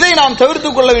 இதை நாம்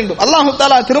தவிர்த்துக் கொள்ள வேண்டும். அல்லாஹு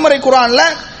தஆலா திருமறை குர்ஆன்ல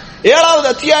 7வது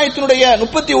அத்தியாயத்தினுடைய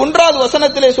 31வது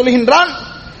வசனத்திலே சொல்கின்றான்,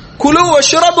 குலு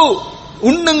வஷ்ரபு,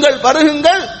 உண்ணுங்கள்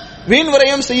பருகுங்கள், வீண்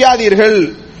விரயம் செய்யாதீர்கள்.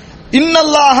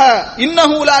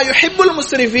 இன்னஹு லா யுஹிப்புல்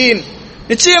முஸ்ரிஃபீன்,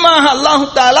 நிச்சயமாக அல்லாஹு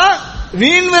தஆலா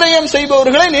வீண் விரயம்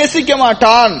செய்பவர்களை நேசிக்க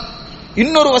மாட்டான்.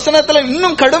 இன்னொரு வசனத்துல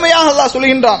இன்னும் கடுமையாக அல்லாஹ்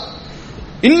சொல்கின்றான்,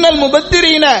 இன்னல்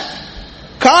முபத்திரீன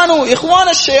கானு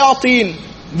இஹ்வானஷ் ஷயாத்தீன்,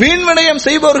 வீண் விரயம்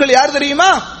செய்பவர்கள் யார்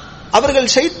தெரியுமா? அவர்கள்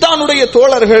ஷைத்தானுடைய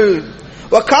தோழர்கள்.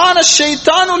 வகான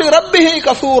ஷைத்தானு லிரப்பிஹி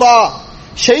கஃபூரா,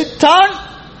 ஷைத்தான்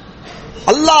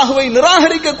அல்லாஹ்வை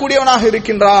நிராகரிக்க கூடியவனாக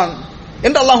இருக்கின்றான்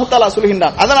என்று அல்லாஹ் தஆலா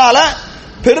சொல்கின்றான். அதனால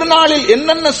பெருநாளில்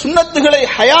என்னென்ன சுன்னத்துகளை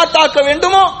ஹயாத்தாக்க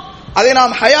வேண்டுமோ அதை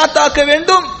நாம் ஹயாத்தாக்க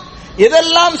வேண்டும்.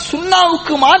 எதெல்லாம்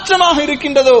சுன்னாவுக்கு மாற்றமாக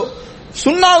இருக்கின்றதோ,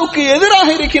 சுன்னாவுக்கு எதிராக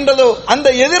இருக்கின்றதோ, அந்த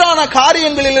எதிரான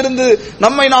காரியங்களிலிருந்து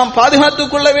நம்மை நாம்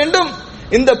பாதுகாத்துக் கொள்ள வேண்டும்.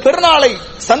 இந்த பெருநாளை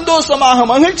சந்தோஷமாக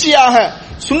மகிழ்ச்சியாக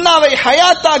சுன்னாவை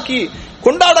ஹயாத்தாக்கி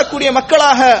கொண்டாடக்கூடிய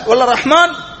மக்களாக வல்ல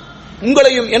ரஹ்மான்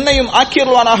உங்களையும் என்னையும்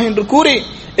ஆக்கியருள்வானாக என்று கூறி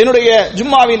என்னுடைய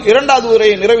ஜும்மாவின் 2வது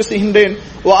உரையை நிறைவு செய்கின்றேன்.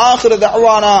 வ ஆகிரு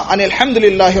தஅவானா அனில்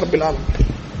ஹம்துலில்லாஹி ரப்பில் ஆலமீன்.